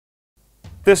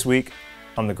This week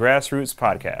on the Grassroots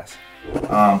podcast.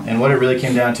 And what it really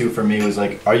came down to for me was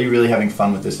like, are you really having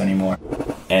fun with this anymore?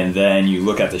 And then you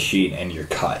look at the sheet and you're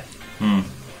cut. And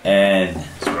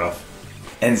It's rough.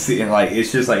 and see, and like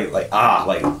it's just like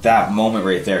that moment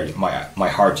right there, my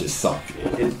heart just sunk.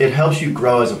 It helps you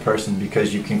grow as a person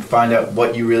because you can find out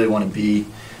what you really want to be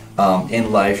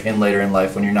in life and later in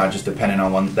life when you're not just dependent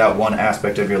on that one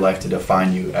aspect of your life to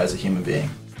define you as a human being.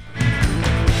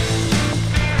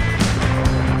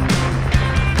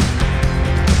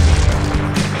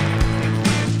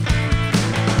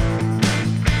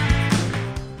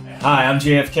 Hi, I'm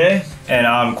JFK. And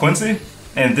I'm Quincy.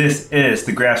 And this is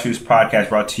the Grassroots podcast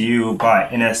brought to you by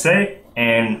NSA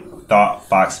and Thought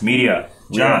Fox Media.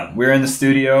 John. We're in the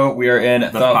studio. We are in the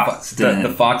Fox Den. The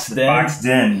Fox Den. Fox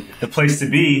Den. The place to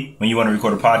be when you want to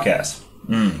record a podcast.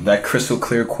 That crystal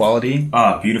clear quality.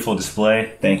 Beautiful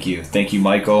display. Thank you. Thank you,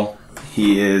 Michael.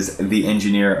 He is the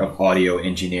engineer of audio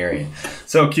engineering.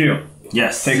 So, Q.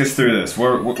 Yes. Take us through this.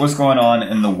 What's going on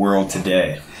in the world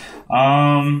today?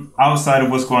 Outside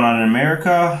of what's going on in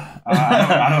America,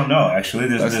 I don't know, actually.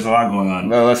 There's a lot going on.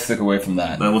 Well, let's stick away from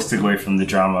that. But we'll stick away from the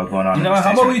drama going on.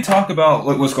 How about we talk about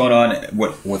what's going on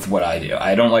with what I do?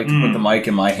 I don't like to put the mic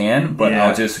in my hand, but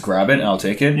I'll just grab it and I'll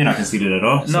take it. You're not conceited at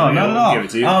all. No, not at all. Give it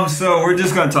to you. So we're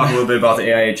just going to talk a little bit about the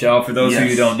AIHL. For those of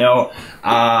you who don't know,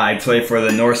 I play for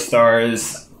the North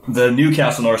Stars, the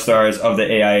Newcastle North Stars of the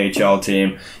AIHL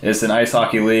team. It's an ice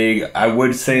hockey league. I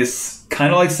would say it's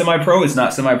kind of like semi-pro. It's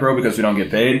not semi-pro because we don't get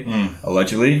paid,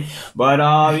 allegedly. But,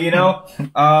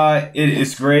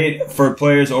 it's great for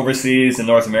players overseas in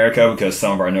North America because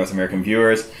some of our North American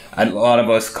viewers, a lot of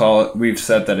us we've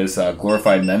said that it's a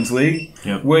glorified men's league,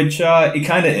 which it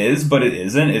kind of is, but it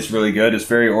isn't. It's really good. It's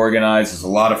very organized. It's a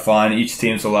lot of fun. Each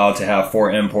team's allowed to have 4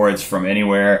 imports from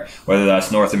anywhere, whether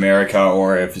that's North America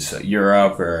or if it's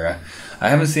Europe or... I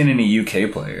haven't seen any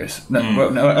UK players. No,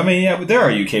 I mean, yeah, but there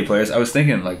are UK players. I was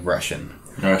thinking like Russian.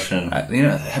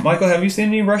 Michael, have you seen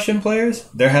any Russian players?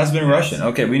 There has been Russian.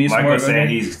 Okay, we need some more.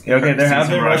 There have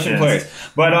been Russian players,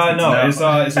 but no, it's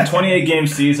a 28-game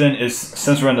season. It's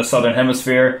since we're in the Southern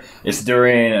Hemisphere. It's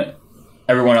during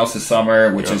everyone else's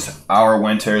summer, which is our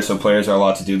winter, so players are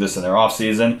allowed to do this in their off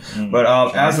season. But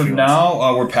as of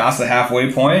now, we're past the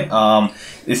halfway point.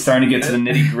 It's starting to get to the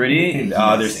nitty gritty.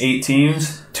 There's 8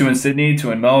 teams, 2 in Sydney,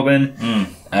 2 in Melbourne.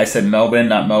 I said Melbourne,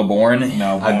 not Melbourne.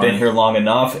 I've been here long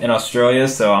enough in Australia,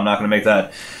 so I'm not going to make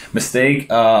that mistake.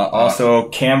 Also,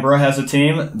 Canberra has a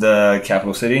team, the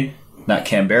capital city, not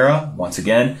Canberra, once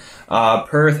again.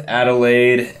 Perth,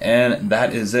 Adelaide, and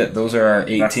that is it. Those are our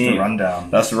 8 teams.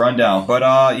 That's the rundown.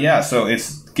 But so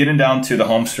it's getting down to the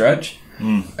home stretch.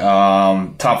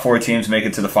 Top 4 teams make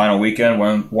it to the final weekend.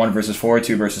 1 versus 4,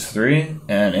 2 versus 3,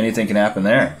 and anything can happen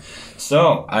there.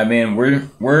 So I mean,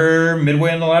 we're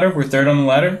midway on the ladder. We're 3rd on the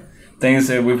ladder. Things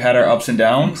that we've had our ups and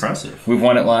downs. Impressive. We've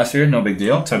won it last year. No big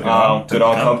deal. Took all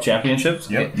Cup championships.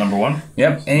 Yep, number 1.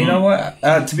 Yep. And you know what?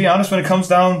 To be honest, when it comes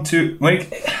down to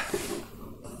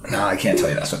no, I can't tell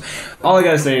you that. So, all I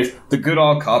gotta say is the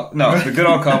Goodall Cup. No, the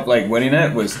Goodall Cup, like winning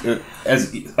it was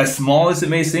as small as it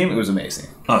may seem. It was amazing.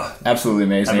 Absolutely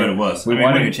amazing. I bet it was. We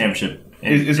won winning a championship.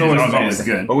 It's always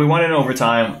good. But we won it in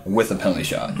overtime with a penalty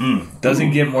shot.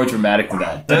 Doesn't get more dramatic than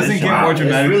that. Doesn't get more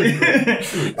dramatic. Really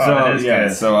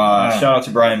shout out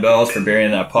to Brian Bells for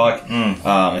burying that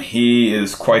puck. He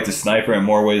is quite the sniper in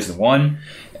more ways than one.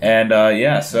 And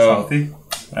so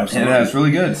absolutely, that's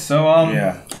really good.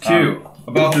 So Q.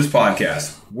 About this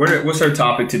podcast, what's our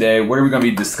topic today? What are we going to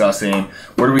be discussing?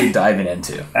 What are we diving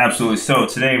into? Absolutely. So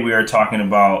today we are talking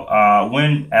about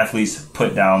when athletes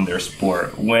put down their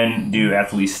sport. When do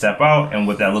athletes step out and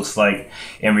what that looks like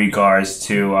in regards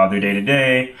to their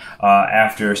day-to-day,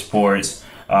 after sports,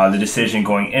 the decision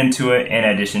going into it, in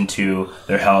addition to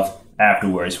their health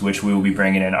afterwards, which we will be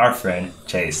bringing in our friend,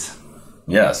 Jase.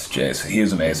 Yes, Jase. He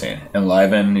is amazing.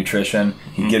 Enliven Nutrition.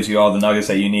 He gives you all the nuggets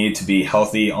that you need to be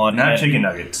healthy on... Not chicken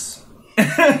nuggets.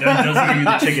 Doesn't give you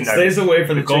the chicken nuggets. Stays away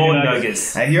from the gold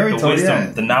nuggets. He already told you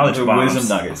that. The knowledge bombs.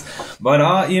 Wisdom nuggets.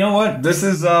 But you know what? This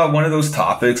is one of those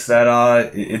topics that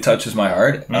it touches my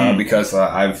heart because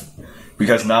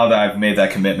now that I've made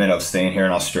that commitment of staying here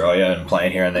in Australia and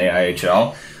playing here in the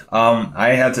AIHL,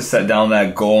 I had to set down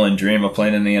that goal and dream of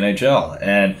playing in the NHL.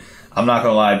 And I'm not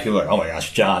going to lie, people are like, oh my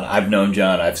gosh, John, I've known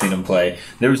John, I've seen him play.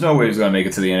 There was no way he was going to make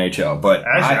it to the NHL. But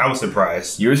actually, I was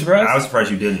surprised. You were surprised? I was surprised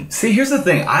you didn't. See, here's the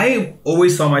thing. I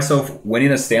always saw myself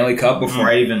winning a Stanley Cup before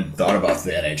I even thought about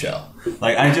the NHL.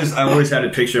 Like, I always had a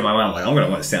picture in my mind, like, I'm going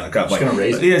to win a Stanley Cup. Just going to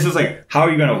raise it. Yeah, it's just like, how are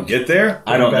you going to get there?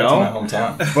 I don't know. Back to my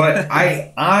hometown. But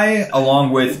I,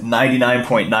 along with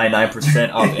 99.99%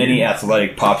 of any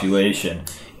athletic population,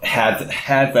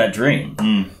 had that dream,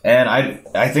 and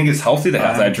I think it's healthy to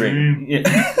have that dream.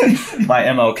 My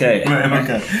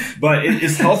MLK. But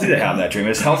it's healthy to have that dream.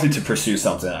 It's healthy to pursue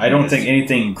something. I don't think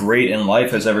anything great in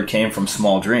life has ever came from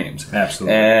small dreams.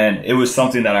 Absolutely. And it was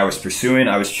something that I was pursuing,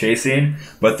 I was chasing,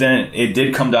 but then it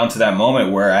did come down to that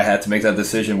moment where I had to make that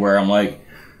decision where I'm like,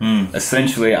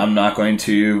 essentially, I'm not going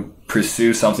to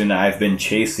pursue something that I've been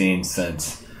chasing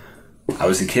since I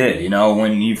was a kid. You know,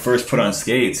 when you first put on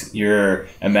skates, you're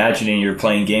imagining you're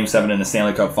playing Game 7 in the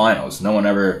Stanley Cup Finals. No one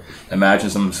ever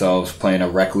imagines themselves playing a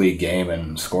rec league game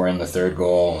and scoring the third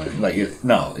goal. It's like you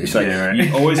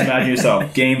always imagine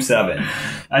yourself Game 7.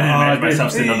 I didn't imagine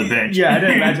myself sitting on the bench. Yeah, I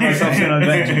didn't imagine myself sitting on the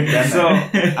bench. So,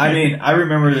 I mean, I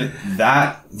remember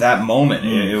that moment.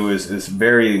 It was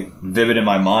very vivid in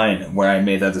my mind where I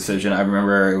made that decision. I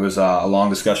remember it was a long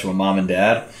discussion with Mom and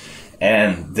Dad.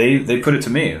 And they put it to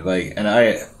me, and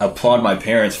I applaud my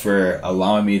parents for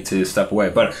allowing me to step away.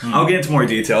 But I'll get into more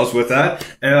details with that.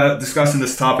 Discussing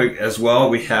this topic as well,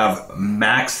 we have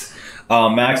Max.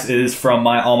 Max is from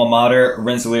my alma mater,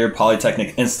 Rensselaer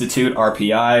Polytechnic Institute,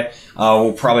 RPI.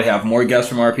 We'll probably have more guests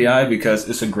from RPI because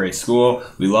it's a great school.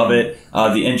 We love it.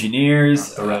 The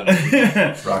engineers,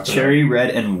 cherry, red,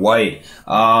 and white.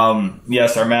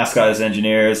 Yes, our mascot is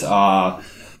engineers.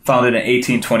 Founded in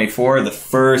 1824, the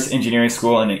first engineering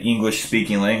school in an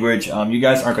English-speaking language. You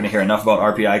guys aren't going to hear enough about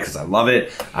RPI because I love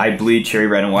it. I bleed cherry,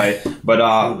 red, and white.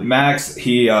 But Max,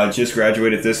 he just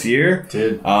graduated this year.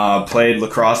 Played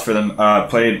lacrosse for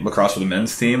the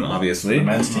men's team, obviously. The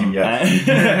men's team,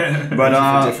 yeah. But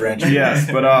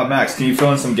Max, can you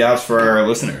fill in some gaps for our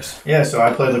listeners? Yeah, so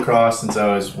I played lacrosse since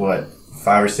I was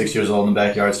 5 or 6 years old in the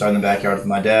backyard. Started in the backyard with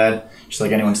my dad. Just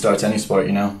like anyone starts any sport,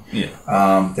 you know?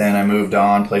 Yeah. Then I moved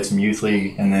on, played some youth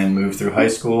league, and then moved through high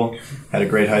school. Had a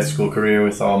great high school career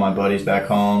with all my buddies back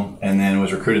home, and then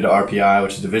was recruited to RPI,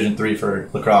 which is Division III for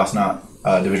lacrosse, not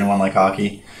Division I like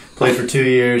hockey. Played for 2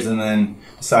 years, and then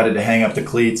decided to hang up the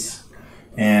cleats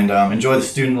and enjoy the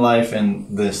student life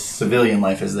and the civilian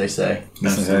life, as they say.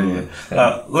 Absolutely.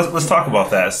 Let's talk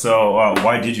about that. So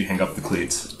why did you hang up the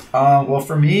cleats? Well,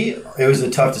 for me, it was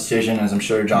a tough decision, as I'm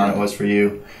sure, John, it was for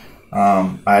you.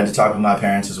 I had to talk with my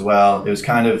parents as well. It was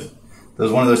one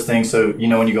of those things. So, you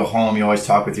know, when you go home, you always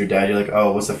talk with your dad. You're like,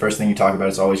 oh, what's the first thing you talk about?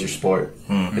 It's always your sport.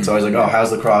 Mm-hmm. It's always like, oh,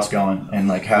 how's lacrosse going? And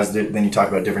then you talk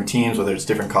about different teams, whether it's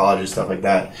different colleges, stuff like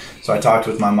that. So I talked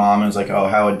with my mom and was like, oh,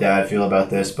 how would dad feel about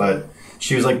this? But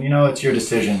she was like, you know, it's your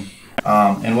decision.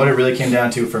 And what it really came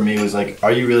down to for me was like,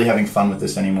 are you really having fun with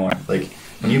this anymore? Like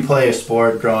when you play a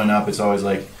sport growing up, it's always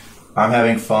like, I'm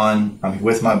having fun. I'm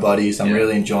with my buddies. I'm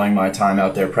really enjoying my time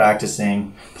out there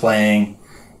practicing, playing,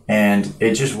 and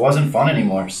it just wasn't fun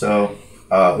anymore. So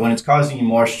when it's causing you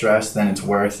more stress than it's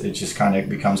worth, it just kind of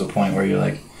becomes a point where you're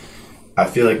like, I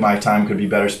feel like my time could be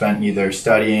better spent either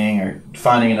studying or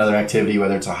finding another activity,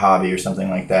 whether it's a hobby or something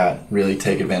like that, really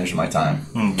take advantage of my time.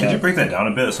 Could you break that down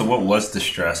a bit? So what was the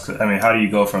stress? I mean, how do you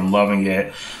go from loving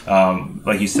it,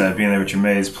 like you said, being there with your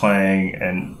mates, playing,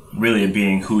 and really it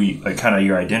being who you, like kind of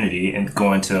your identity, and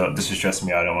going to, this is stressing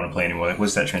me out, I don't want to play anymore. Like,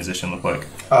 what's that transition look like?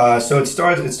 So it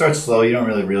starts slow. You don't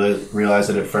really realize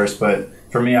it at first, but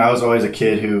for me, I was always a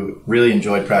kid who really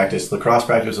enjoyed practice. Lacrosse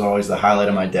practice was always the highlight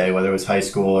of my day, whether it was high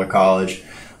school or college.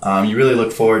 You really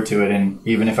look forward to it, and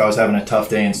even if I was having a tough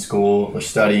day in school or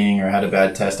studying or had a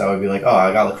bad test, I would be like, oh,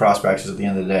 I got lacrosse practice at the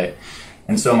end of the day.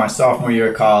 And so my sophomore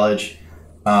year of college,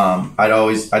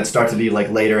 I'd start to be like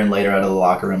later and later out of the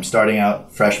locker room. Starting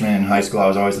out freshman in high school, I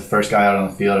was always the first guy out on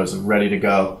the field. I was ready to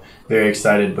go, very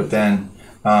excited. But then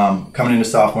coming into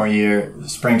sophomore year,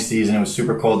 spring season, it was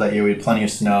super cold that year. We had plenty of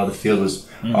snow. The field was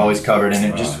always covered,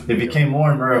 and it became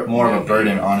more and more of a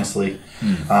burden, honestly.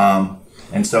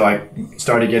 And so I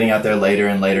started getting out there later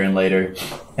and later and later.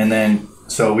 And then,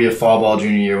 so we have fall ball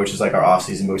junior year, which is like our off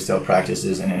season, but we still have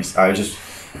practices. And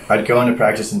I'd go into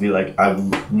practice and be like, I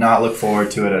would not look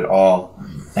forward to it at all.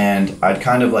 And I'd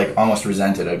kind of like almost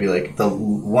resent it. I'd be like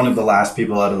one of the last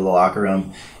people out of the locker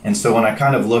room. And so when I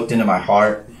kind of looked into my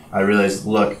heart, I realized,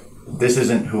 look, this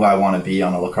isn't who I want to be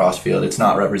on a lacrosse field. It's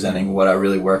not representing what I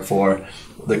really work for,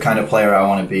 the kind of player I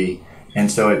want to be.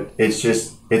 And so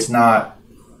it's not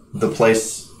the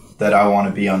place that I want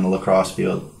to be on the lacrosse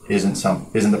field. Isn't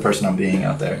the person I'm being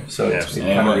out there. So I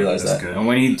kind of realized that. Good. And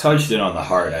when he touched it on the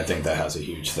heart, I think that has a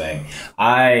huge thing.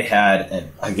 I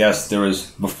guess there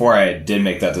was, before I did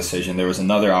make that decision, there was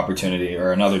another opportunity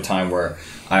or another time where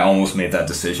I almost made that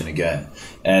decision again.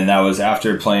 And that was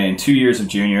after playing 2 years of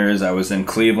juniors. I was in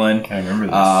Cleveland. I remember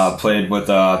this. Played with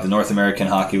the North American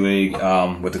Hockey League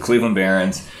with the Cleveland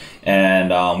Barons.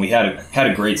 And we had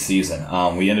a great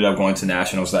season. We ended up going to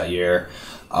nationals that year.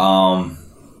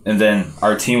 And then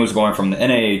our team was going from the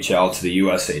NAHL to the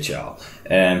USHL.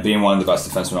 And being one of the best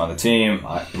defensemen on the team,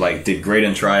 I did great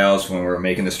in tryouts when we were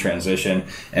making this transition.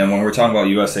 And when we're talking about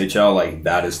USHL,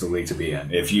 that is the league to be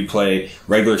in. If you play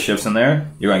regular shifts in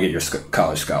there, you're going to get your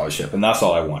college scholarship. And that's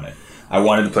all I wanted. I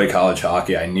wanted to play college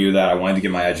hockey. I knew that. I wanted to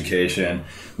get my education,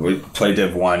 play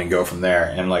Div 1 and go from there.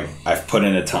 And I've put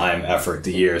in the time, effort,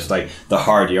 the years, the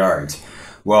hard yards.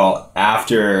 Well,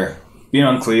 after being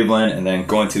on Cleveland and then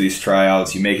going to these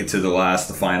tryouts, you make it to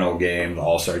the final game, the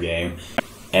All-Star game,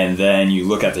 and then you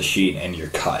look at the sheet and you're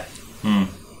cut.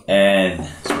 And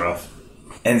it's rough.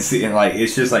 And see, and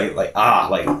it's just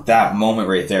that moment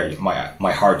right there,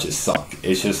 my heart just sunk.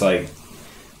 It's just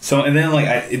so, and then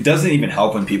it doesn't even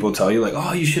help when people tell you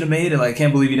oh, you should have made it. I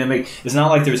can't believe you didn't make it. It's not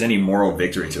like there's any moral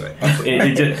victory to it.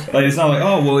 It just, it's not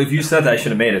oh, well, if you said that, I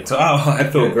should have made it. So, I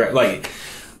feel great.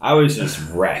 I was just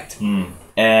wrecked.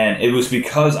 And it was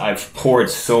because I've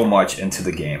poured so much into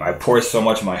the game. I poured so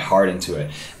much of my heart into it.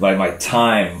 My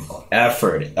time,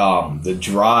 effort, the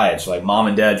drives, mom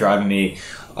and dad driving me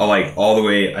all the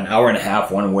way an hour and a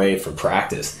half one way for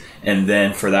practice. And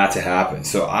then for that to happen.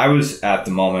 So I was at the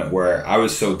moment where I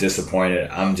was so disappointed.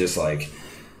 I'm just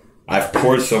I've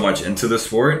poured so much into the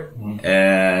sport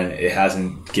and it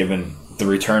hasn't given, the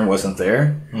return wasn't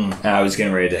there. And I was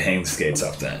getting ready to hang the skates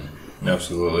up then.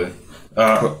 Absolutely.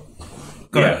 Go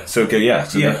ahead. So good, yeah.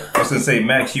 I was gonna say,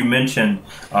 Max, you mentioned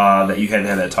that you had to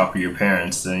have that talk with your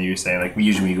parents, and you were saying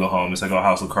usually when you go home, it's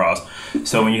house lacrosse.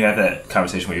 So when you had that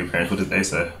conversation with your parents, what did they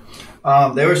say?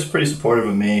 They were pretty supportive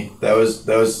of me. That was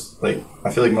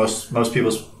I feel like most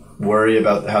people worry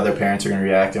about how their parents are going to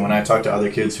react, and when I talk to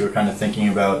other kids who are kind of thinking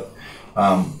about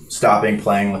stopping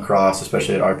playing lacrosse,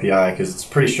 especially at RPI, because it's a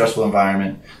pretty stressful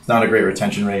environment. It's not a great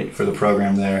retention rate for the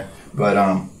program there, but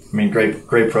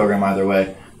great program either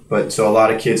way. But so a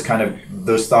lot of kids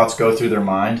those thoughts go through their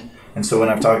mind. And so when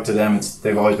I've talked to them,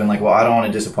 they've always been well, I don't want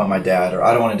to disappoint my dad, or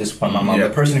I don't want to disappoint my mom. The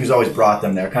person who's always brought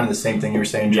them there, kind of the same thing you were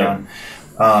saying, John.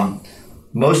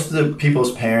 Most of the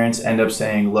people's parents end up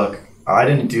saying, look, I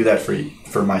didn't do that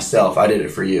for myself. I did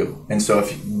it for you. And so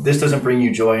if this doesn't bring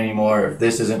you joy anymore, if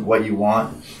this isn't what you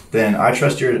want, then I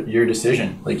trust your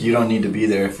decision. You don't need to be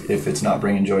there if it's not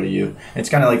bringing joy to you. It's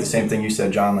kind of the same thing you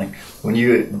said, John. When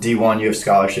you at D1, you have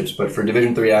scholarships, but for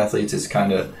Division III athletes, it's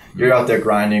you're out there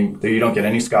grinding. You don't get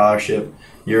any scholarship.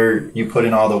 You put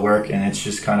in all the work, and it's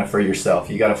just kind of for yourself.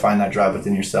 You got to find that drive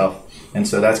within yourself. And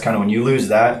so that's kind of when you lose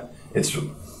that,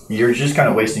 you're just kind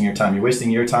of wasting your time. You're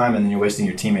wasting your time, and then you're wasting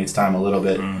your teammates' time a little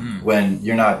bit when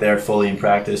you're not there fully in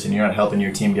practice and you're not helping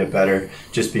your team get better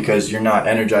just because you're not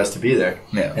energized to be there.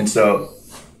 Yeah. And so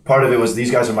part of it was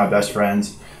these guys are my best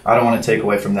friends. I don't want to take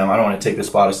away from them. I don't want to take the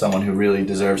spot of someone who really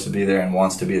deserves to be there and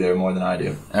wants to be there more than I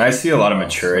do. And I see a lot of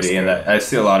maturity in that. I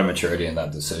see a lot of maturity in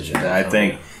that decision. And I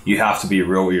think you have to be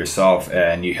real with yourself,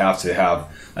 and you have to have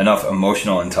enough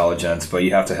emotional intelligence, but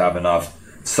you have to have enough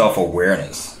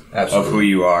self-awareness. Absolutely. Of who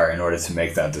you are in order to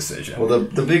make that decision. Well,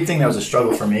 the big thing that was a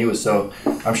struggle for me was, so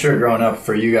I'm sure growing up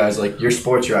for you guys, your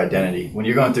sport's your identity. When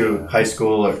you're going through high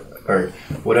school or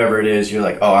whatever it is, you're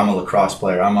oh, I'm a lacrosse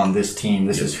player. I'm on this team.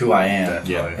 This is who I am.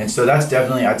 Definitely. And so that's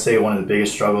definitely, I'd say, one of the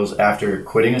biggest struggles after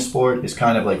quitting a sport is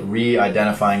kind of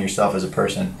re-identifying yourself as a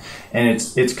person. And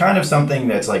it's kind of something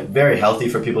that's very healthy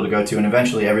for people to go to, and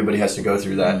eventually everybody has to go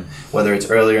through that, whether it's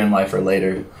earlier in life or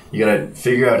later. You got to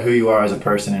figure out who you are as a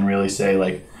person and really say,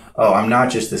 oh, I'm not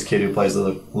just this kid who plays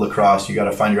lacrosse. You got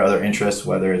to find your other interests,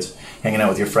 whether it's hanging out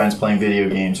with your friends playing video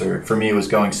games, or for me it was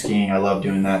going skiing. I love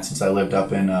doing that since I lived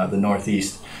up in the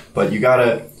Northeast. But you got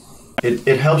to,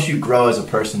 it helps you grow as a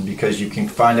person because you can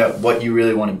find out what you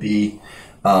really want to be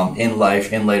in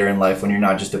life, later in life, when you're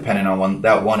not just dependent on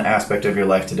that one aspect of your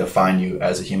life to define you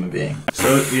as a human being.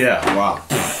 So, yeah, wow.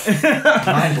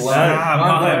 Mind blown.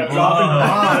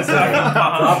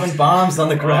 Dropping bombs on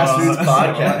the Grassroots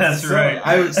podcast. That's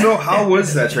right. So how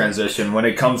was that transition when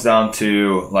it comes down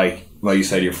to, like you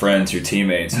said, your friends, your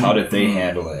teammates? How did they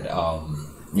handle it?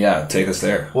 Yeah, take us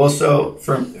there. Well, so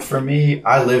for me,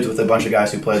 I lived with a bunch of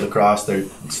guys who played lacrosse. I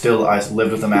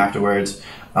lived with them afterwards.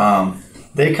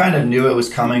 They kind of knew it was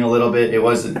coming a little bit. It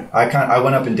wasn't. I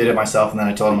went up and did it myself, and then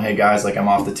I told them, "Hey guys, I'm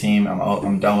off the team.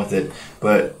 I'm done with it."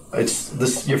 But it's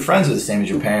this. Your friends are the same as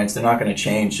your parents. They're not going to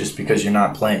change just because you're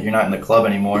not playing. You're not in the club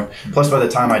anymore. Plus, by the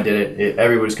time I did it,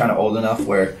 everybody's kind of old enough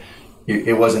where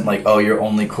it wasn't oh, you're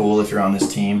only cool if you're on this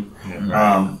team. Yeah,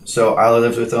 right. So I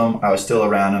lived with them. I was still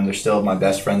around them. They're still my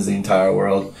best friends in the entire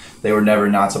world. They were never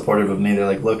not supportive of me. They're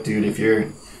like, "Look, dude, if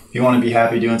you want to be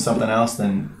happy doing something else,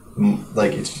 then."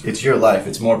 It's your life.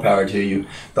 It's more power to you.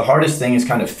 The hardest thing is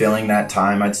kind of filling that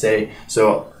time, I'd say.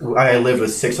 So I lived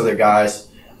with 6 other guys.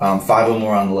 5 of them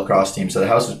were on the lacrosse team, so the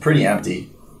house was pretty empty.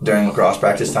 during lacrosse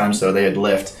practice time, so they had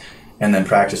lift and then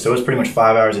practice. So it was pretty much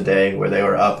 5 hours a day where they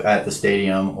were up at the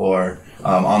stadium or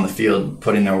on the field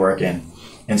putting their work in.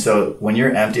 And so when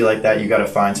you're empty like that, you got to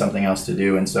find something else to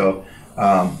do. And so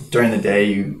during the day,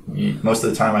 you most of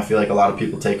the time I feel like a lot of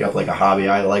people take up like a hobby.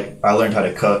 I learned how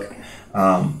to cook,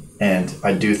 and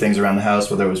I do things around the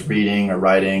house, whether it was reading or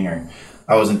writing, or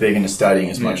I wasn't big into studying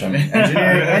as much. I mean,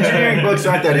 engineering books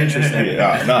aren't that interesting.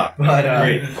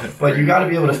 But you got to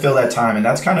be able to fill that time, and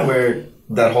that's kind of where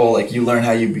that whole like you learn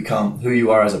how you become who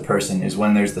you are as a person is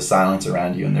when there's the silence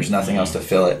around you and there's nothing else to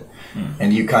fill it,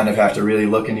 and you kind of have to really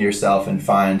look into yourself and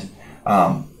find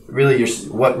really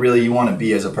what really you want to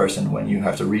be as a person when you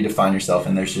have to redefine yourself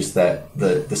and there's just that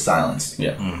the silence.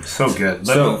 So good.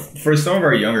 So for some of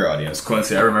our younger audience,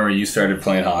 Quincy, I remember you started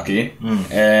playing hockey,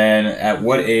 and at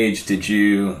what age did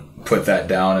you put that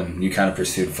down and you kind of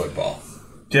pursued football?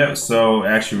 Yeah, so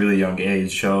actually really young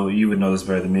age. So you would know this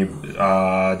better than me.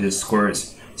 Did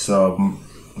squirts. So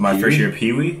my first year of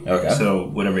Pee-wee. Okay. So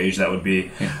whatever age that would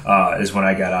be is when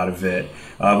I got out of it.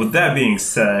 With that being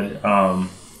said,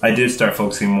 I did start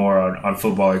focusing more on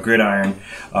football or gridiron.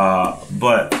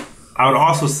 But I would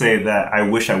also say that I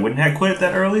wish I wouldn't have quit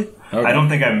that early. Okay. I don't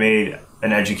think I made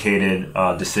an educated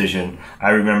decision.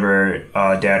 I remember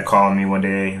Dad calling me one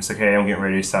day. He was like, "Hey, I'm getting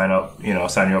ready to sign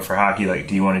you up for hockey. Like,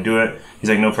 do you want to do it?" He's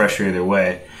like, "No pressure either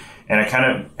way." And I kind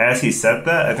of, as he said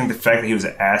that, I think the fact that he was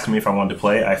asking me if I wanted to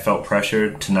play, I felt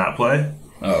pressured to not play.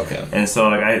 Oh, okay. And so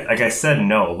I said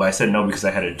no, but I said no because I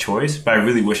had a choice. But I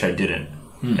really wish I didn't.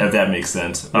 If that makes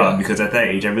sense. Because at that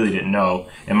age, I really didn't know.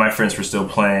 And my friends were still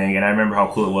playing. And I remember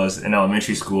how cool it was in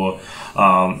elementary school.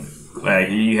 Like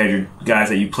you had your guys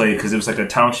that you played because it was like a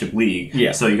township league.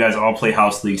 Yeah. So you guys all play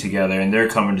house league together, and they're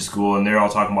coming to school, and they're all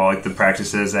talking about like the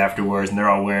practices afterwards, and they're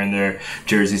all wearing their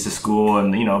jerseys to school,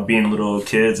 and being little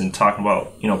kids and talking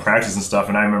about practice and stuff.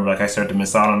 And I remember like I started to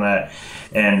miss out on that,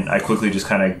 and I quickly just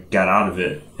kind of got out of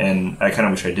it, and I kind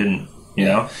of wish I didn't. You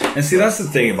know? And see, that's the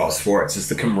thing about sports, is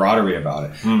the camaraderie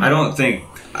about it. I don't think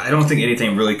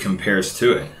anything really compares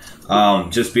to it.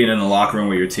 Just being in the locker room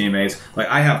with your teammates. Like,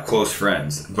 I have close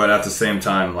friends, but at the same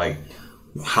time, like,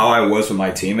 how I was with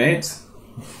my teammates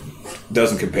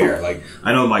doesn't compare. Like,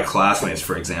 I know my classmates,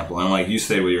 for example, and like you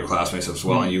stayed with your classmates as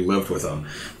well, and you lived with them.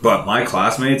 But my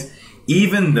classmates,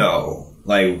 even though,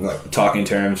 like talking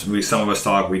terms, some of us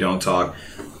talk, we don't talk,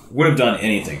 would have done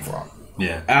anything for them.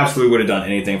 Yeah, absolutely would have done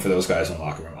anything for those guys in the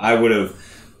locker room. I would have,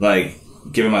 like,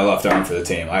 given my left arm for the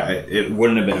team. It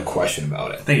wouldn't have been a question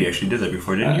about it. I think you actually did that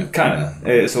before, didn't you? Kind of.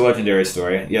 It's a legendary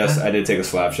story. Yes, I did take a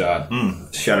slap shot.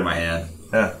 Shattered my hand.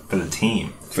 Yeah, for the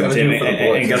team. For the team.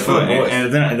 And guess what?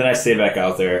 And then I stayed back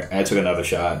out there, and I took another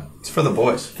shot. It's for the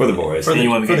boys. For the boys. For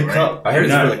the cup. I heard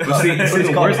it's for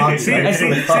the cup.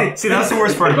 See, that's the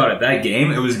worst part about it. That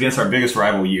game, it was against our biggest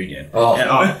rival, Union.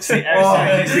 If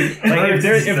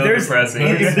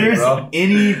there's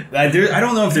any, I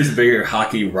don't know if there's a bigger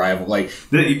hockey rival. Like,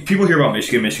 people hear about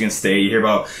Michigan State. You hear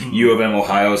about U of M,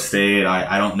 Ohio State.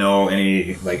 I don't know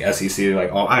any like SEC.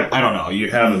 Like, I don't know. You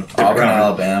have Auburn,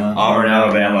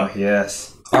 Alabama. Yes.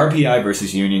 RPI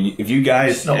versus Union. If you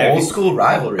guys, it's an old school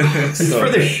rivalry. It's for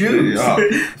the shoes.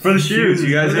 For the shoes,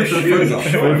 you guys have to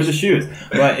for the shoes.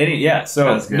 But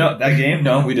that game,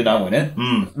 no, we did not win it.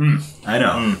 I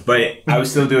know, but I would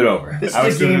still do it over. This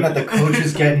is a game that the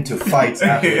coaches get into fights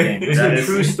after the game. It's a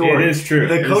true story. It is true.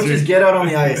 The coaches get out on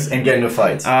the ice and get into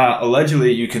fights.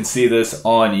 Allegedly, you can see this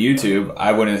on YouTube.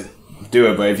 I wouldn't do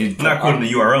it, but if you not quoting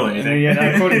the URL or anything,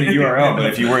 not quoting the URL, but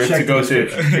if you were to go to,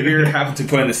 if you happen to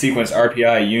put in the sequence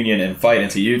RPI Union and fight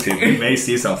into YouTube, you may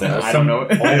see something. I don't know.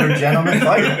 Older gentlemen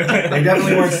fighting. They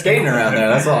definitely weren't skating around there.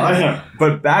 That's all I know.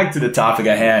 But back to the topic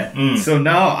at hand. So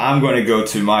now I'm going to go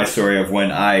to my story of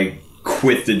when I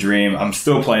quit the dream. I'm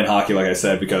still playing hockey, like I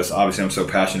said, because obviously I'm so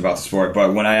passionate about the sport.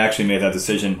 But when I actually made that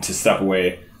decision to step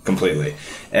away completely,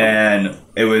 and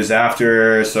it was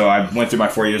after. So I went through my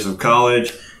 4 years of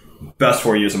college. Best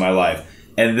 4 years of my life.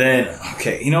 And then,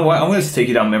 okay, you know what? I'm going to take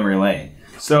you down memory lane.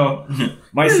 So,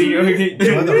 my senior...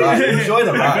 Enjoy the ride. Enjoy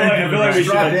the ride. I feel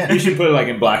like we should put it like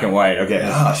in black and white. Okay.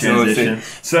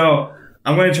 So,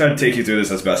 I'm going to try to take you through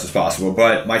this as best as possible.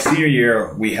 But my senior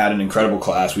year, we had an incredible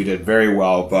class. We did very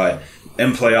well. But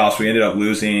in playoffs, we ended up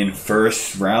losing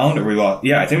first round. Or we lost...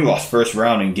 Yeah, I think we lost first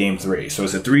round in game 3. So,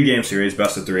 it's a 3-game series,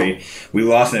 best of 3. We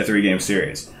lost in a 3-game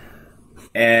series.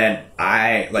 And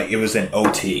it was an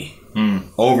OT,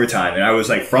 overtime. And I was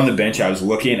like, from the bench, I was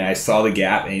looking and I saw the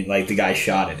gap and like the guy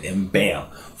shot it and bam,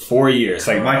 4 years.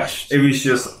 Like it was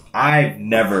just, I've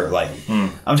never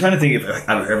I'm trying to think if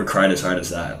I've ever cried as hard as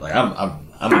that. Like I'm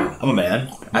a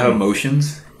man. I have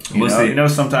emotions. You know,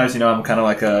 sometimes, I'm kind of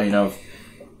like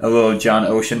a a little John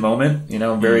Ocean moment,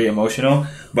 very emotional.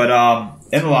 But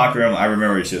in the locker room, I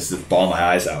remember it's just bawling my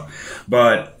eyes out.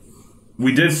 But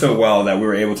we did so well that we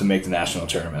were able to make the national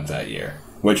tournament that year,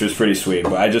 which was pretty sweet.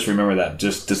 But I just remember that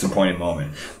just disappointing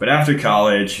moment. But after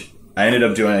college, I ended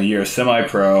up doing a year of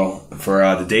semi-pro for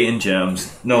the Dayton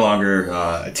Gyms, no longer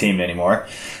a team anymore.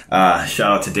 Shout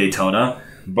out to Daytona.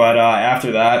 But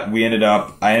after that,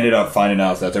 I ended up finding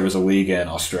out that there was a league in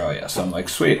Australia. So I'm like,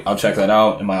 sweet, I'll check that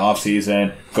out in my off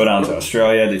season. Go down to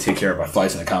Australia. They take care of my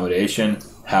flights and accommodation.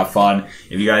 Have fun.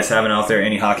 If you guys haven't out there,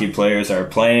 any hockey players that are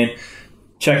playing,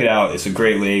 check it out. It's a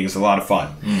great league. It's a lot of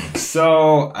fun.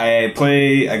 So I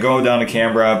go down to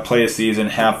Canberra, play a season,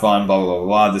 have fun, blah, blah, blah,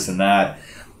 blah, this and that.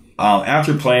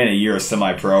 After playing a year of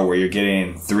semi-pro where you're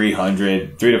getting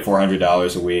 $300 to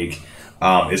 $400 a week,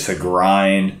 it's a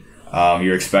grind.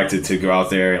 You're expected to go out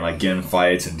there and get in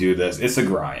fights and do this. It's a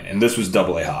grind. And this was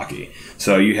AA hockey.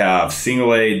 So you have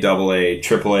single A, double A,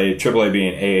 triple A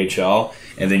being AHL,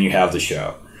 and then you have the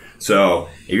show. So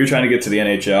if you're trying to get to the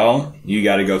NHL, you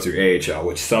got to go through AHL,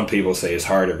 which some people say is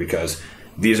harder because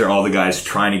these are all the guys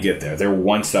trying to get there. They're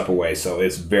one step away, so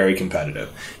it's very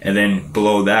competitive. And then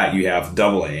below that, you have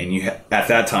AA. And at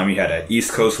that time, you had an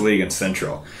East Coast League and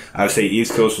Central. I would say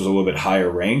East Coast was a little bit higher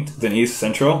ranked than East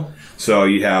Central. So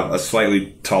you have a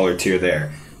slightly taller tier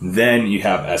there. Then you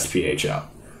have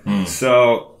SPHL.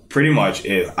 So pretty much,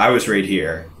 I was right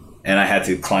here, and I had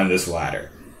to climb this ladder.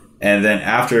 And then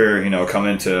after,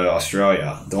 coming to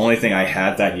Australia, the only thing I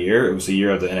had that year, it was the year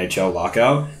of the NHL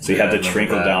lockout. So you had the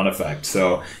trickle-down effect.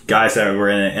 So guys that were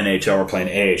in the NHL were playing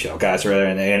AHL. Guys that were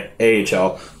in the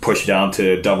AHL pushed down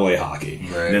to AA hockey.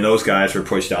 Right. And then those guys were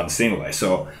pushed down to single A.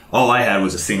 So all I had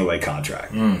was a single A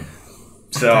contract.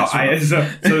 So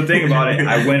the thing about it,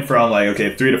 I went from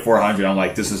 $300 to $400. I'm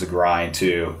like, this is a grind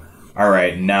to, all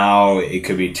right, now it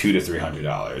could be $200 to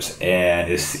 $300,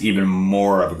 and it's even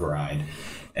more of a grind.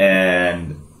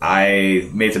 And I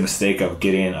made the mistake of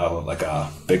getting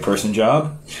a big person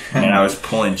job, and I was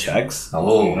pulling checks.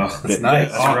 Oh, that's nice.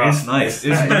 It's nice.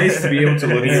 It's nice to be able to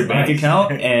look at your bank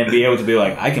account and be able to be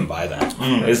like, I can buy that.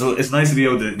 It's nice to be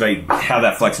able to have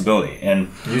that flexibility and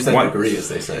use that degree, as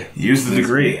they say. Use the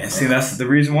degree, and see that's the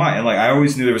reason why. And I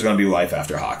always knew there was going to be life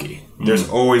after hockey. There's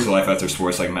always life after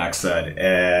sports, like Max said,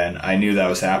 and I knew that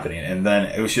was happening. And then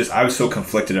it was just I was so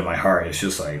conflicted in my heart. It's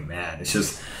just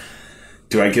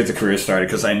do I get the career started?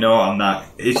 Because I know I'm not.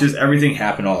 It's just everything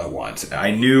happened all at once.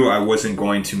 I knew I wasn't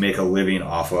going to make a living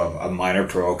off of a minor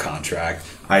pro contract.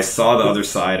 I saw the other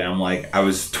side, and I'm like, I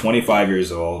was 25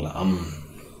 years old. I'm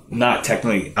not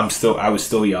technically. I was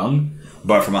still young,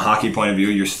 but from a hockey point of view,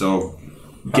 you're still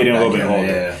getting a little bit older.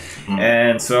 Yeah.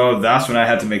 And so that's when I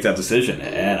had to make that decision.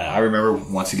 And I remember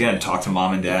once again talked to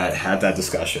mom and dad, had that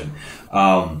discussion.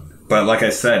 But like I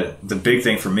said, the big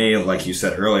thing for me, like you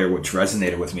said earlier, which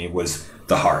resonated with me was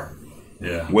the heart.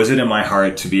 Yeah. Was it in my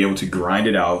heart to be able to grind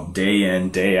it out day in,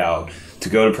 day out, to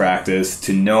go to practice,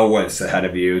 to know what's ahead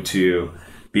of you, to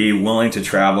be willing to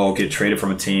travel, get traded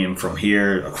from a team from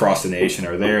here across the nation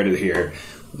or there to here?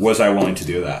 Was I willing to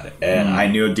do that? And I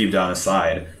knew deep down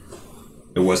inside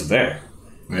it wasn't there.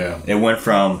 Yeah. It went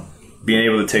from being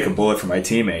able to take a bullet for my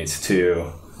teammates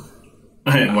to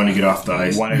want to get off the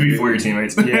ice before your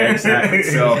teammates. Yeah, exactly.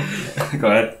 So, go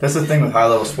ahead. That's the thing with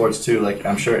high-level sports, too.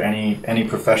 I'm sure any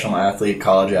professional athlete,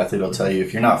 college athlete will tell you,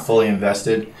 if you're not fully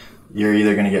invested, you're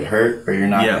either going to get hurt or you're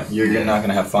not going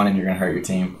to have fun and you're going to hurt your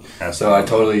team.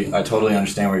 Absolutely. So I totally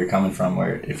understand where you're coming from,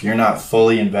 where if you're not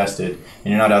fully invested and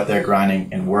you're not out there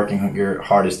grinding and working your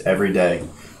hardest every day,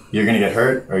 you're going to get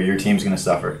hurt or your team's going to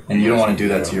suffer. And you don't want to do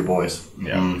that to your boys.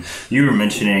 Yeah. You were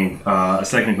mentioning a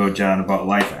second ago, John, about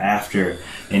life after,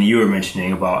 and you were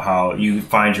mentioning about how you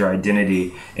find your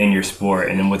identity in your sport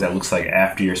and then what that looks like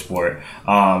after your sport.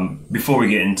 Before we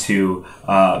get into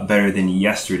Better Than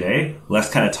Yesterday, let's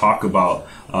kind of talk about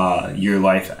your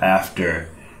life after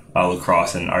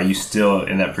lacrosse. And are you still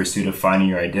in that pursuit of finding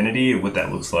your identity, what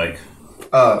that looks like?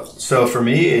 So for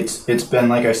me, it's been,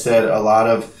 like I said, a lot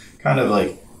of kind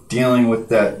of dealing with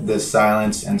this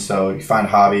silence, and so you find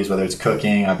hobbies, whether it's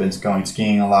cooking, I've been going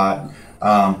skiing a lot,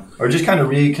 or just kind of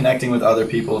reconnecting with other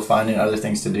people, finding other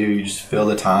things to do. You just fill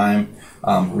the time,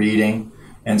 reading,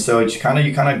 and so you kind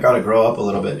of got to grow up a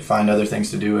little bit, find other things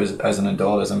to do as an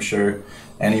adult, as I'm sure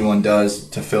anyone does,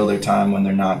 to fill their time when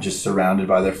they're not just surrounded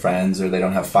by their friends or they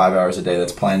don't have 5 hours a day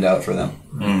that's planned out for them.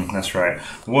 That's right.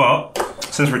 Well,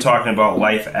 since we're talking about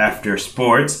life after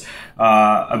sports,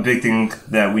 a big thing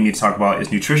that we need to talk about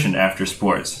is nutrition after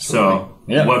sports. So,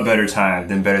 what better time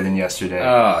than Better Than Yesterday?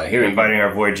 Here we inviting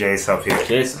our boy Jase up here.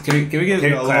 Jase, can we give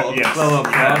a little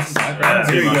clap?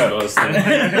 Here we go.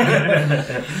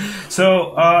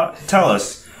 So, tell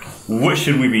us, what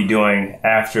should we be doing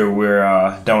after we're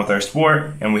done with our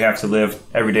sport and we have to live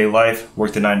everyday life,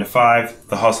 work the 9 to 5,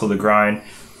 the hustle, the grind?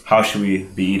 How should we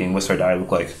be eating? What's our diet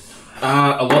look like?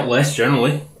 A lot less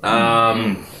generally.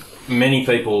 Many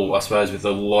people, I suppose, with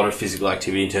a lot of physical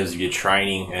activity in terms of your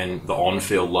training and the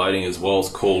on-field loading as well, is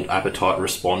called appetite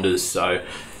responders. So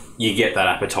you get that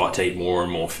appetite to eat more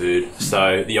and more food.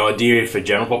 So the idea for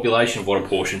general population of what a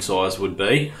portion size would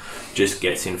be just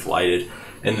gets inflated.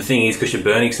 And the thing is, because you're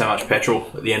burning so much petrol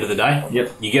at the end of the day,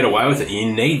 you get away with it.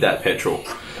 You need that petrol.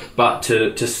 But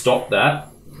to stop that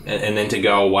and then to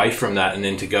go away from that and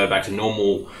then to go back to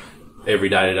normal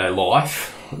everyday to day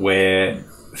life where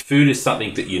food is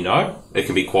something that you know, it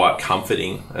can be quite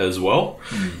comforting as well.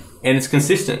 And it's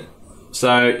consistent.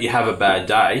 So you have a bad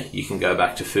day, you can go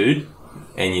back to food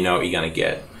and you know what you're going to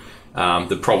get.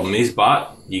 The problem is,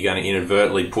 but you're going to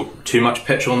inadvertently put too much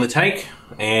petrol in the tank,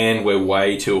 and we're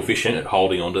way too efficient at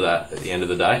holding on to that at the end of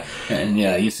the day. And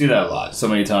yeah, you see that a lot. So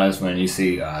many times when you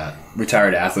see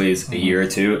retired athletes a year or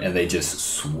two and they just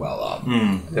swell up.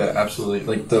 Yeah, absolutely.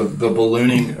 Like the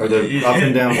ballooning or the up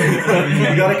and down.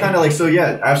 You got to kind of like, so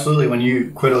yeah, absolutely. When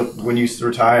you when you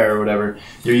retire or whatever,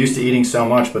 you're used to eating so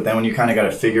much, but then when you kind of got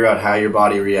to figure out how your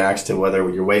body reacts to whether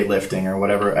you're weightlifting or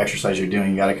whatever exercise you're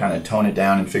doing, you got to kind of tone it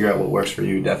down and figure out what works for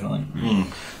you, definitely.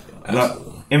 Now,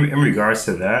 in regards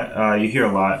to that, you hear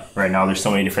a lot right now. There's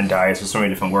so many different diets, there's so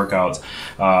many different workouts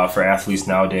for athletes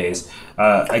nowadays.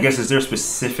 I guess, is there a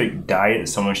specific diet that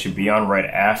someone should be on right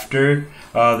after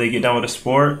they get done with a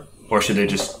sport? Or should they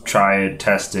just try it,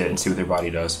 test it, and see what their body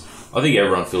does? I think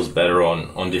everyone feels better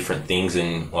on different things,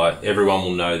 and like everyone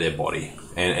will know their body.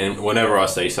 And whenever I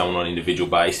see someone on an individual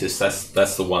basis,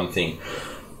 that's the one thing.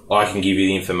 I can give you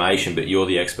the information, but you're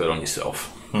the expert on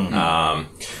yourself.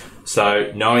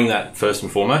 So knowing that first and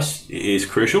foremost is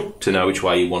crucial to know which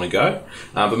way you want to go,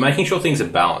 but making sure things are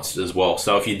balanced as well.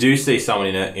 So if you do see someone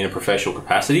in a professional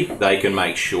capacity, they can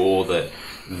make sure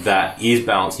that is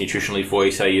balanced nutritionally for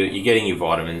you. So you're getting your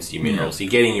vitamins, your minerals, you're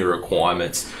getting your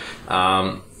requirements.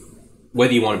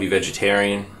 Whether you want to be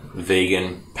vegetarian,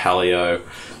 vegan, paleo,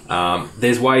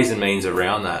 there's ways and means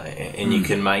around that, and you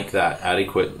can make that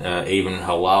adequate, even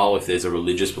halal if there's a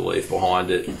religious belief behind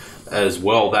it as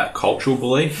well, that cultural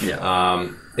belief.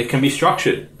 It can be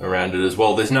structured around it as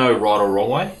well. There's no right or wrong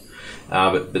way,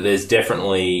 but there's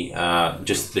definitely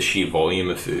just the sheer volume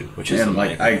of food, which is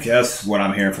I guess what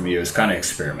I'm hearing from you is kind of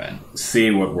experiment,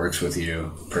 see what works with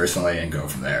you personally, and go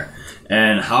from there.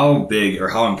 And how big or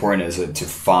how important is it to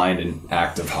find an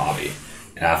active hobby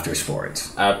after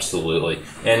sports? Absolutely.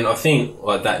 And I think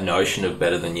like that notion of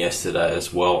better than yesterday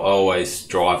as well, I always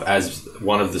drive as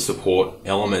one of the support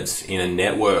elements in a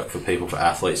network for people, for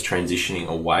athletes transitioning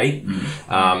away.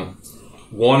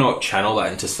 Why not channel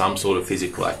that into some sort of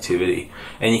physical activity?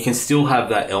 And you can still have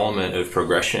that element of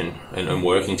progression and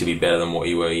working to be better than what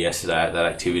you were yesterday at that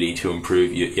activity to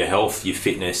improve your health, your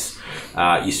fitness,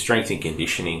 your strength and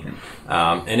conditioning.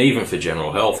 And even for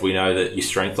general health, we know that your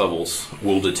strength levels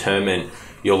will determine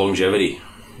your longevity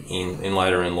in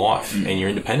later in life and your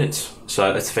independence.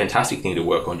 So it's a fantastic thing to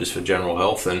work on just for general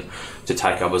health and to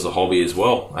take up as a hobby as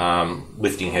well.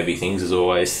 Lifting heavy things is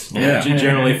always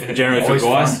generally for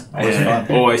guys.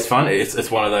 Always fun.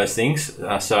 It's one of those things.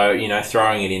 So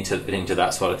throwing it into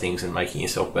that side of things and making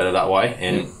yourself better that way,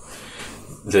 and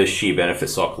the sheer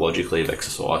benefits psychologically of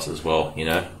exercise as well.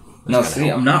 Now, see,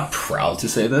 I'm not proud to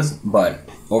say this, but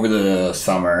over the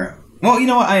summer. Well, you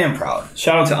know what? I am proud.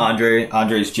 Shout out to Andre.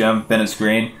 Andre's gym, Bennett's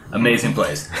Green. Amazing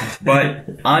place. But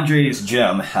Andre's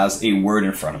gym has a word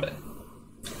in front of it.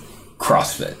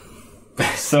 CrossFit.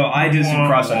 So I did some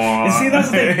CrossFit. And see, that's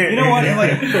the thing. You know what?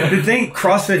 And the thing,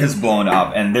 CrossFit has blown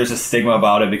up, and there's a stigma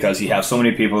about it because you have so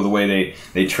many people, the way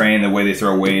they train, the way they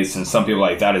throw weights, and some people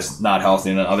that is not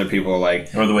healthy, and then other people or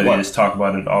the way they just talk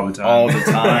about it all the time. All the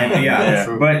time, yeah.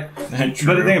 But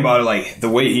the thing about it, the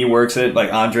way he works it,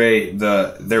 Andre,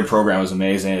 their program is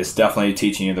amazing. It's definitely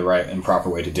teaching you the right and proper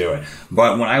way to do it.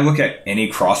 But when I look at any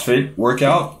CrossFit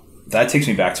workout, that takes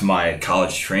me back to my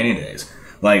college training days.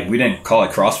 We didn't call it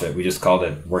CrossFit, we just called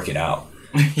it working out.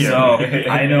 So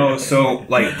I know,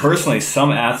 personally,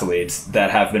 some athletes that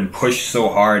have been pushed so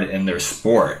hard in their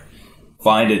sport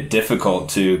find it difficult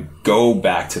to go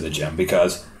back to the gym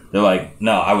because they're like,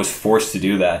 no, I was forced to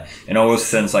do that. And always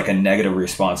sends a negative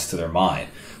response to their mind.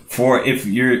 Have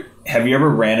you ever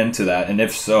ran into that? And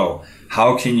if so,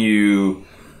 how can you,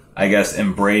 I guess,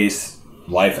 embrace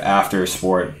life after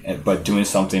sport, but doing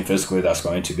something physically that's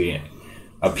going to be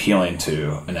appealing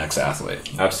to an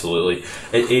ex-athlete? Absolutely.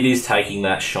 It is taking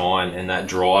that shine and that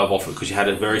drive off it because you had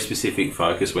a very specific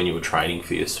focus when you were training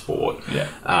for your sport.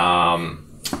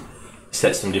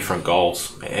 set some different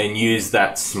goals and use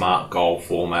that SMART goal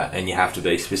format. And you have to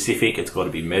be specific. It's got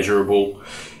to be measurable.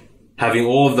 Having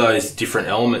all of those different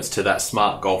elements to that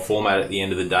SMART goal format at the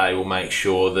end of the day will make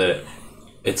sure that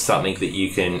it's something that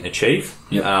you can achieve.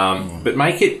 Yep. But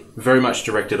make it very much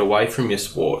directed away from your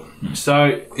sport.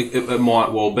 So it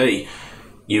might well be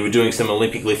you were doing some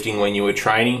Olympic lifting when you were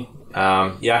training.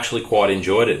 You actually quite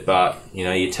enjoyed it, but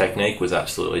your technique was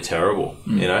absolutely terrible.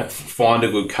 Find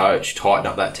a good coach, tighten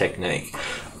up that technique.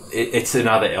 It's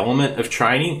another element of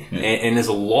training, and there's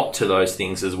a lot to those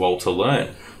things as well to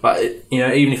learn. But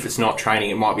even if it's not training,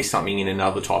 it might be something in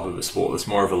another type of a sport that's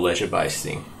more of a leisure-based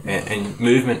thing. And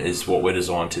movement is what we're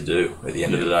designed to do at the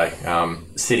end of the day.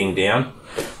 Sitting down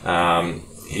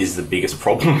is the biggest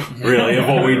problem, really, of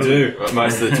what we do.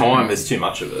 Most of the time, there's too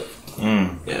much of it.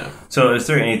 Yeah. So is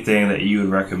there anything that you would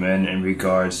recommend in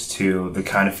regards to the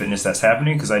kind of fitness that's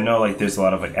happening? Because I know there's a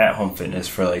lot of at-home fitness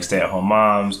for stay-at-home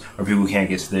moms or people who can't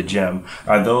get to the gym.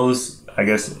 Are those, I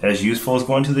guess, as useful as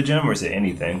going to the gym, or is it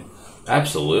anything?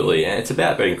 Absolutely, and it's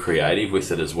about being creative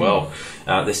with it as well.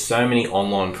 There's so many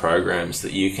online programs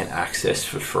that you can access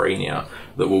for free now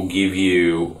that will give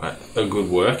you a good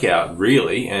workout,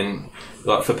 really. And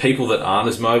for people that aren't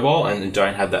as mobile and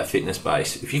don't have that fitness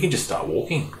base, if you can just start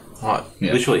walking,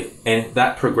 literally, and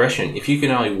that progression, if you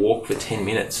can only walk for 10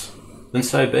 minutes, then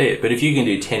so be it. But if you can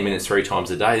do 10 minutes 3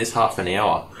 times a day, there's half an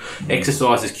hour.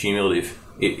 Exercise is cumulative.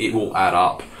 It will add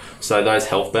up. So those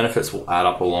health benefits will add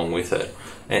up along with it.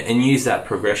 And use that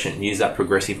progression, use that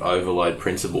progressive overload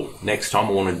principle. Next time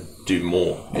I want to do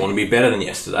more. I want to be better than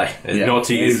yesterday, not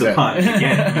to use the pun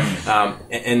again.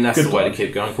 And that's the way to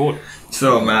keep going forward.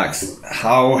 So, Max,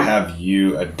 how have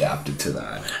you adapted to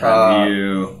that? Have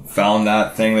you found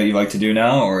that thing that you like to do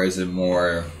now, or is it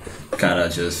more kind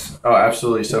of just... Oh,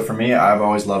 absolutely. So for me, I've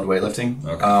always loved weightlifting.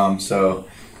 Okay. So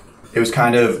it was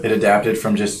it adapted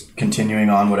from just continuing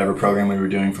on whatever program we were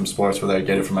doing from sports, whether I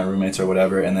get it from my roommates or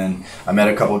whatever. And then I met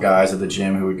a couple guys at the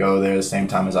gym who would go there the same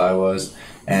time as I was.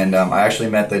 And I actually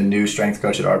met the new strength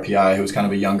coach at RPI, who was kind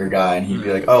of a younger guy, and he'd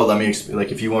be like, "Oh, let me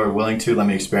if you were willing to, let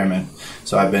me experiment."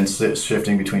 So I've been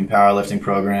shifting between powerlifting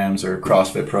programs or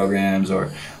CrossFit programs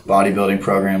or bodybuilding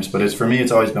programs, but for me,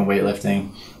 it's always been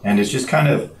weightlifting, and it's just kind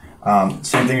of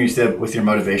same thing you said with your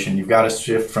motivation. You've got to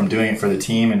shift from doing it for the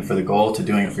team and for the goal to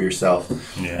doing it for yourself,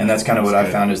 and that's kind of what I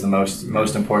found is the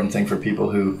most important thing for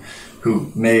people who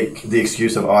make the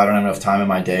excuse of, I don't have enough time in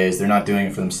my days. They're not doing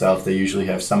it for themselves. They usually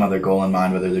have some other goal in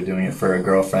mind, whether they're doing it for a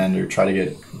girlfriend or try to look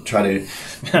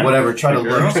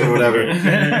or whatever.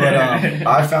 But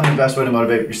I found the best way to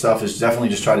motivate yourself is definitely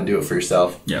just try to do it for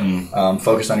yourself. Yeah.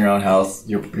 Focus on your own health,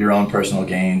 your own personal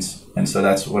gains, and so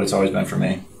that's what it's always been for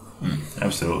me.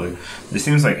 Absolutely. It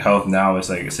seems like health now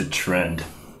is it's a trend.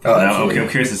 Oh, I'm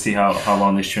curious to see how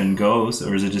long this trend goes,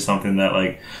 or is it just something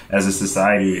that as a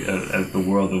society, as the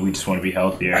world, that we just want to be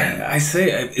healthier? I say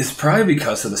it's probably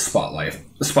because of the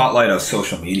spotlight of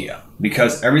social media,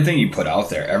 because everything you put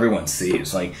out there, everyone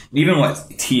sees. Even what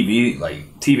TVs,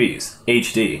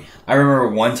 HD. I remember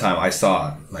one time I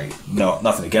saw,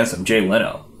 nothing against him, Jay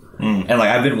Leno. And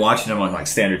I've been watching him on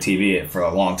standard TV for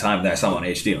a long time, then I saw him on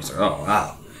HD and I was like, oh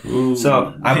wow. Ooh.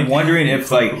 So I'm wondering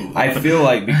if I feel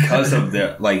because of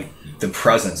the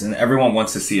presence, and everyone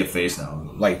wants to see a face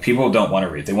now. People don't want to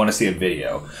read; they want to see a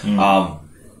video.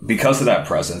 Because of that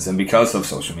presence and because of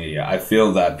social media, I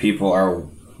feel that people are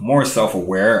more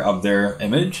self-aware of their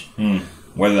image.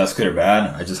 Whether that's good or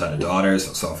bad, I just had a daughter,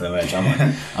 so self-image.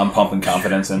 I'm pumping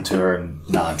confidence into her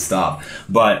nonstop.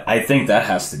 But I think that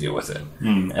has to do with it.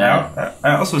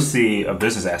 I also see a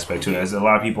business aspect to it, as a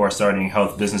lot of people are starting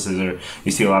health businesses, or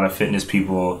you see a lot of fitness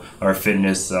people or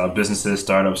fitness businesses,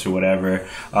 startups, or whatever.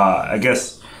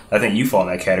 I think you fall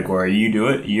in that category. You do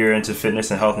it. You're into fitness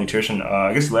and health nutrition.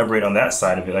 I guess elaborate on that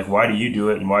side of it. Why do you do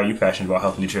it, and why are you passionate about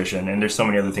health and nutrition? And there's so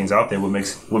many other things out there. What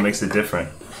makes it different?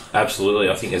 Absolutely.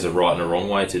 I think there's a right and a wrong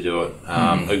way to do it.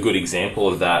 A good example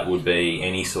of that would be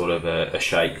any sort of a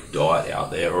shake diet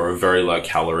out there, or a very low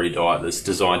calorie diet that's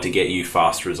designed to get you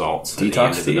fast results at the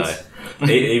end of the day.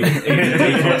 Even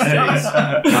detox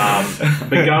teas.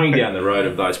 But going down the road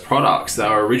of those products, they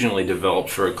were originally developed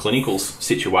for a clinical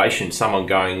situation, someone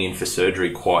going in for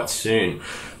surgery quite soon.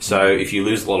 So if you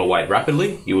lose a lot of weight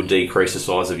rapidly, you will decrease the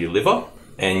size of your liver,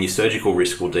 and your surgical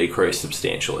risk will decrease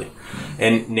substantially.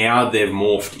 And now they've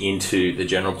morphed into the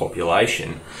general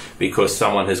population because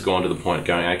someone has gone to the point of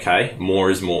going, okay, more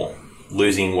is more.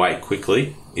 Losing weight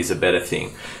quickly is a better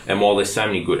thing. And while there's so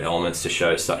many good elements to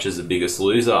show, such as The Biggest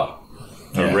Loser,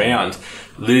 around,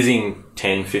 losing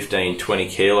 10, 15, 20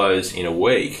 kilos in a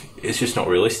week, it's just not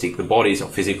realistic. The body's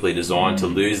not physically designed to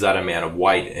lose that amount of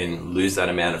weight and lose that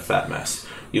amount of fat mass.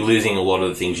 You're losing a lot of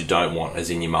the things you don't want, as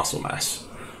in your muscle mass.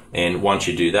 And once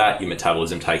you do that, your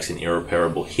metabolism takes an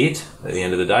irreparable hit. At the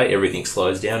end of the day, everything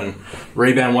slows down and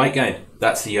rebound weight gain.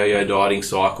 That's the yo-yo dieting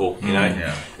cycle. You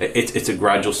know, it's a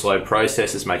gradual, slow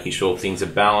process. It's making sure things are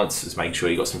balanced. It's making sure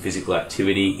you've got some physical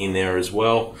activity in there as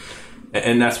well.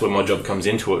 And that's where my job comes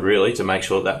into it, really, to make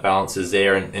sure that balance is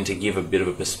there and to give a bit of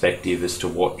a perspective as to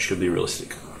what should be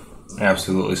realistic.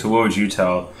 Absolutely. So what would you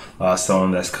tell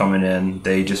someone that's coming in,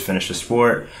 they just finished a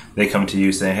sport, they come to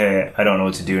you saying, hey, I don't know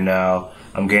what to do now,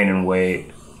 I'm gaining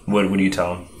weight. What do you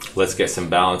tell them? Let's get some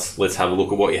balance. Let's have a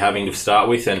look at what you're having to start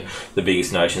with. And the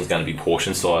biggest notion is going to be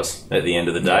portion size at the end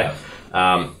of the day.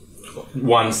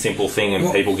 One simple thing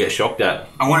and people get shocked at.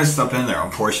 I want to step in there on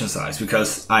portion size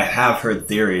because I have heard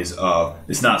theories of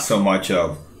it's not so much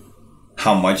of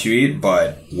how much you eat,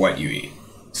 but what you eat.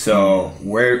 So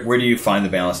where do you find the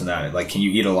balance in that? Like, can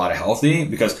you eat a lot of healthy?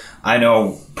 Because I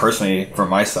know personally for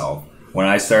myself, when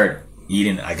I start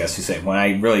eating, I guess you say, when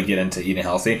I really get into eating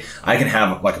healthy, I can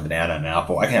have like a banana and an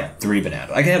apple. I can have 3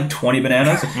 bananas. I can have 20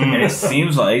 bananas. And it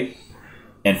seems like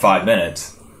in 5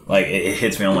 minutes, like it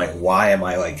hits me. I'm like, why am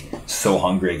I like so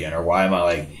hungry again? Or why am I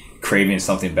like craving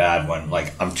something bad when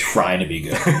like I'm trying to be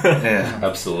good? Yeah,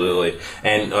 absolutely.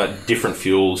 And different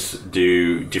fuels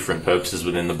do different purposes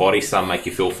within the body. Some make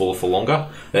you feel fuller for longer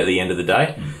at the end of the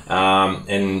day.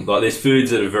 And like there's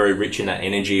foods that are very rich in that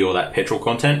energy or that petrol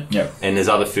content. Yep. And there's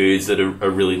other foods that are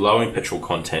really low in petrol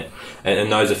content.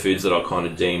 And those are foods that I kind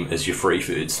of deem as your free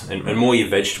foods. And more your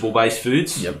vegetable-based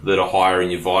foods that are higher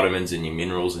in your vitamins and your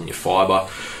minerals and your fibre.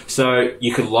 So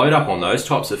you could load up on those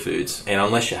types of foods, and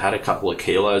unless you had a couple of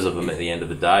kilos of them at the end of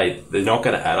the day, they're not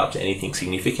going to add up to anything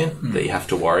significant that you have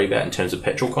to worry about in terms of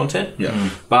petrol content.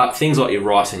 But things like your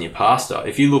rice and your pasta,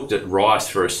 if you looked at rice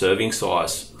for a serving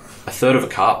size, 1/3 of a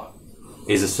cup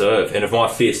is a serve. And if my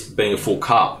fist being a full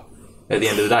cup, at the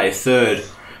end of the day, 1/3.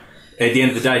 At the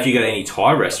end of the day, if you go to any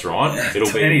Thai restaurant,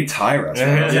 it'll be... Any Thai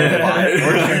restaurant?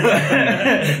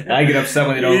 I get upset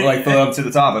when they don't like fill up to the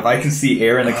top. If I can see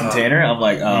air in the container, I'm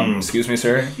like, excuse me,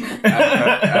 sir?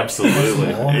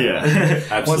 Absolutely.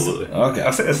 Absolutely. Okay.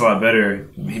 I'd say it's a lot better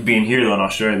being here though in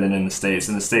Australia than in the States.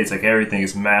 In the States, like everything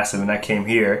is massive. And I came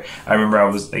here, I remember I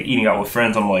was like eating out with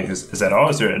friends. I'm like, is that all?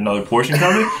 Is there another portion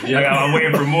coming? Like, I'm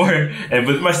waiting for more.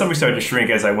 But my stomach started to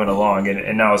shrink as I went along.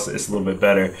 And now it's a little bit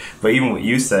better. But even what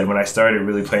you said, when I started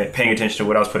really paying attention to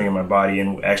what I was putting in my body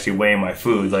and actually weighing my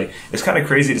food, like it's kind of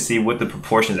crazy to see what the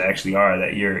proportions actually are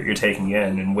that you're taking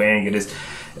in, and weighing it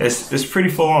is pretty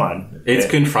full on. It's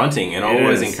confronting, and I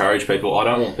always encourage people. I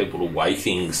don't want people to weigh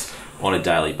things on a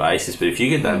daily basis, but if you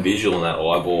get that visual and that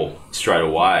eyeball straight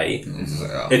away,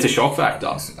 it's a shock factor.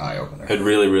 It's an eye-opener. It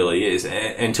really, really is.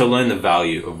 And to learn the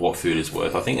value of what food is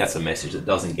worth, I think that's a message that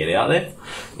doesn't get out there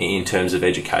in terms of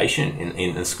education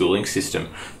in the schooling system.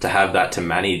 To have that to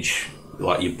manage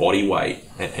like your body weight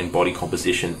and body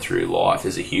composition through life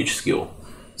is a huge skill.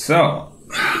 So,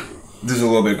 this is a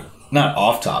little bit, not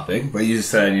off topic, but you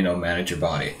just said, manage your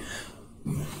body.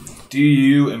 Do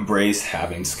you embrace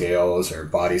having scales or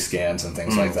body scans and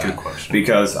things like that? Good question.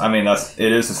 Because,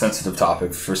 it is a sensitive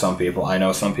topic for some people. I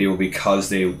know some people, because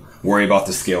they worry about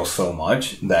the scale so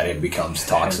much, that it becomes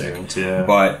toxic.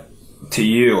 But to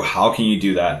you, how can you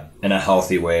do that in a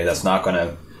healthy way that's not going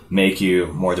to make you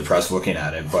more depressed looking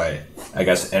at it, but I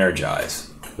guess energized?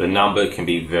 The number can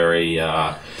be very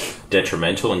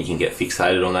detrimental, and you can get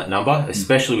fixated on that number,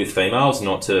 especially with females,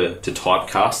 not to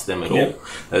typecast them at all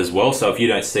as well. So if you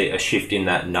don't see a shift in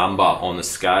that number on the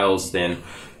scales, then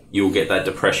you'll get that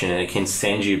depression, and it can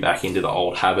send you back into the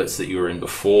old habits that you were in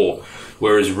before.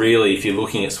 Whereas really, if you're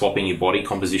looking at swapping your body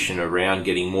composition around,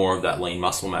 getting more of that lean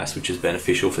muscle mass, which is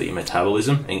beneficial for your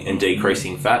metabolism, and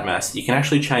decreasing fat mass, you can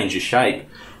actually change your shape,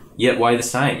 yet weigh the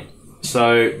same.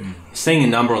 So seeing a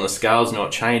number on the scales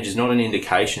not change is not an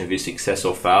indication of your success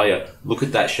or failure. Look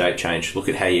at that shape change. Look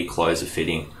at how your clothes are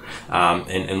fitting,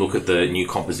 and look at the new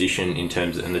composition in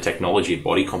terms of, and the technology of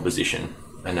body composition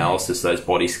analysis, those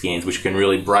body scans, which can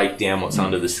really break down what's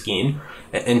under the skin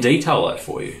and detail that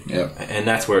for you. And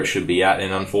that's where it should be at.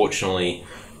 And unfortunately,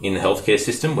 in the healthcare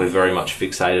system, we're very much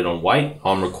fixated on weight.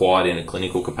 I'm required in a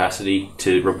clinical capacity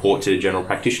to report to general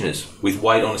practitioners with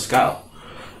weight on a scale.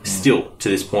 Still to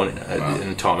this point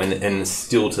in time, and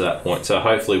still to that point. So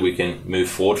hopefully we can move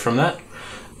forward from that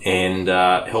and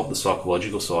help the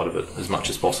psychological side of it as much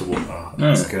as possible.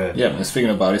 That's good. Yeah, and speaking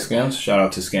of body scams, shout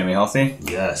out to Scammy Healthy.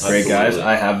 Yes. Great guys.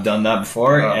 I have done that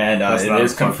before, and it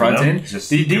is confronting.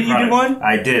 Did you do one?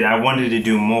 I did. I wanted to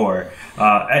do more.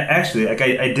 I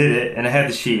did it, and I had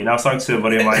the sheet, and I was talking to a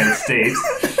buddy of mine in the States,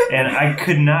 and I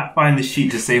could not find the sheet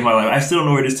to save my life. I still don't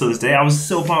know where it is till this day. I was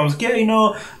so pumped. I was like, yeah,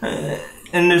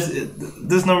 and there's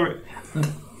this number...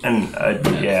 And I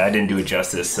didn't do it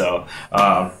justice. So,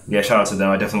 shout out to them.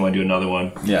 I definitely want to do another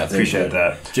one. Yeah, appreciate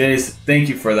that. Jase, thank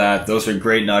you for that. Those are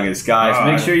great nuggets, guys.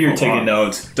 Make sure you're taking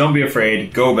notes. Don't be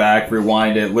afraid. Go back,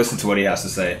 rewind it, listen to what he has to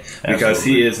say, because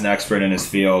he is an expert in his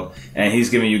field, and he's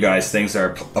giving you guys things that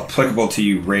are applicable to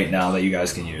you right now that you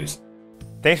guys can use.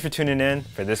 Thanks for tuning in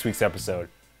for this week's episode.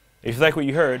 If you like what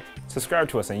you heard, subscribe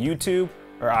to us on YouTube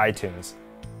or iTunes.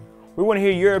 We want to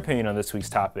hear your opinion on this week's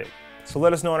topic. So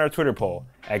let us know on our Twitter poll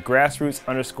at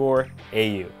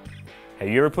grassroots_AU. Have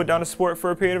you ever put down a sport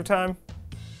for a period of time?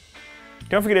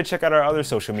 Don't forget to check out our other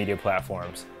social media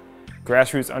platforms,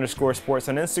 grassroots_sports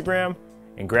on Instagram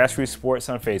and Grassroots Sports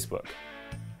on Facebook.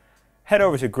 Head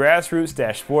over to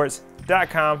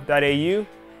grassroots-sports.com.au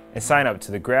and sign up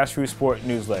to the Grassroots Sport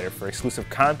newsletter for exclusive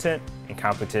content and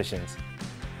competitions.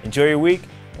 Enjoy your week,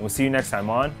 and we'll see you next time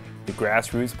on the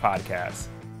Grassroots Podcast.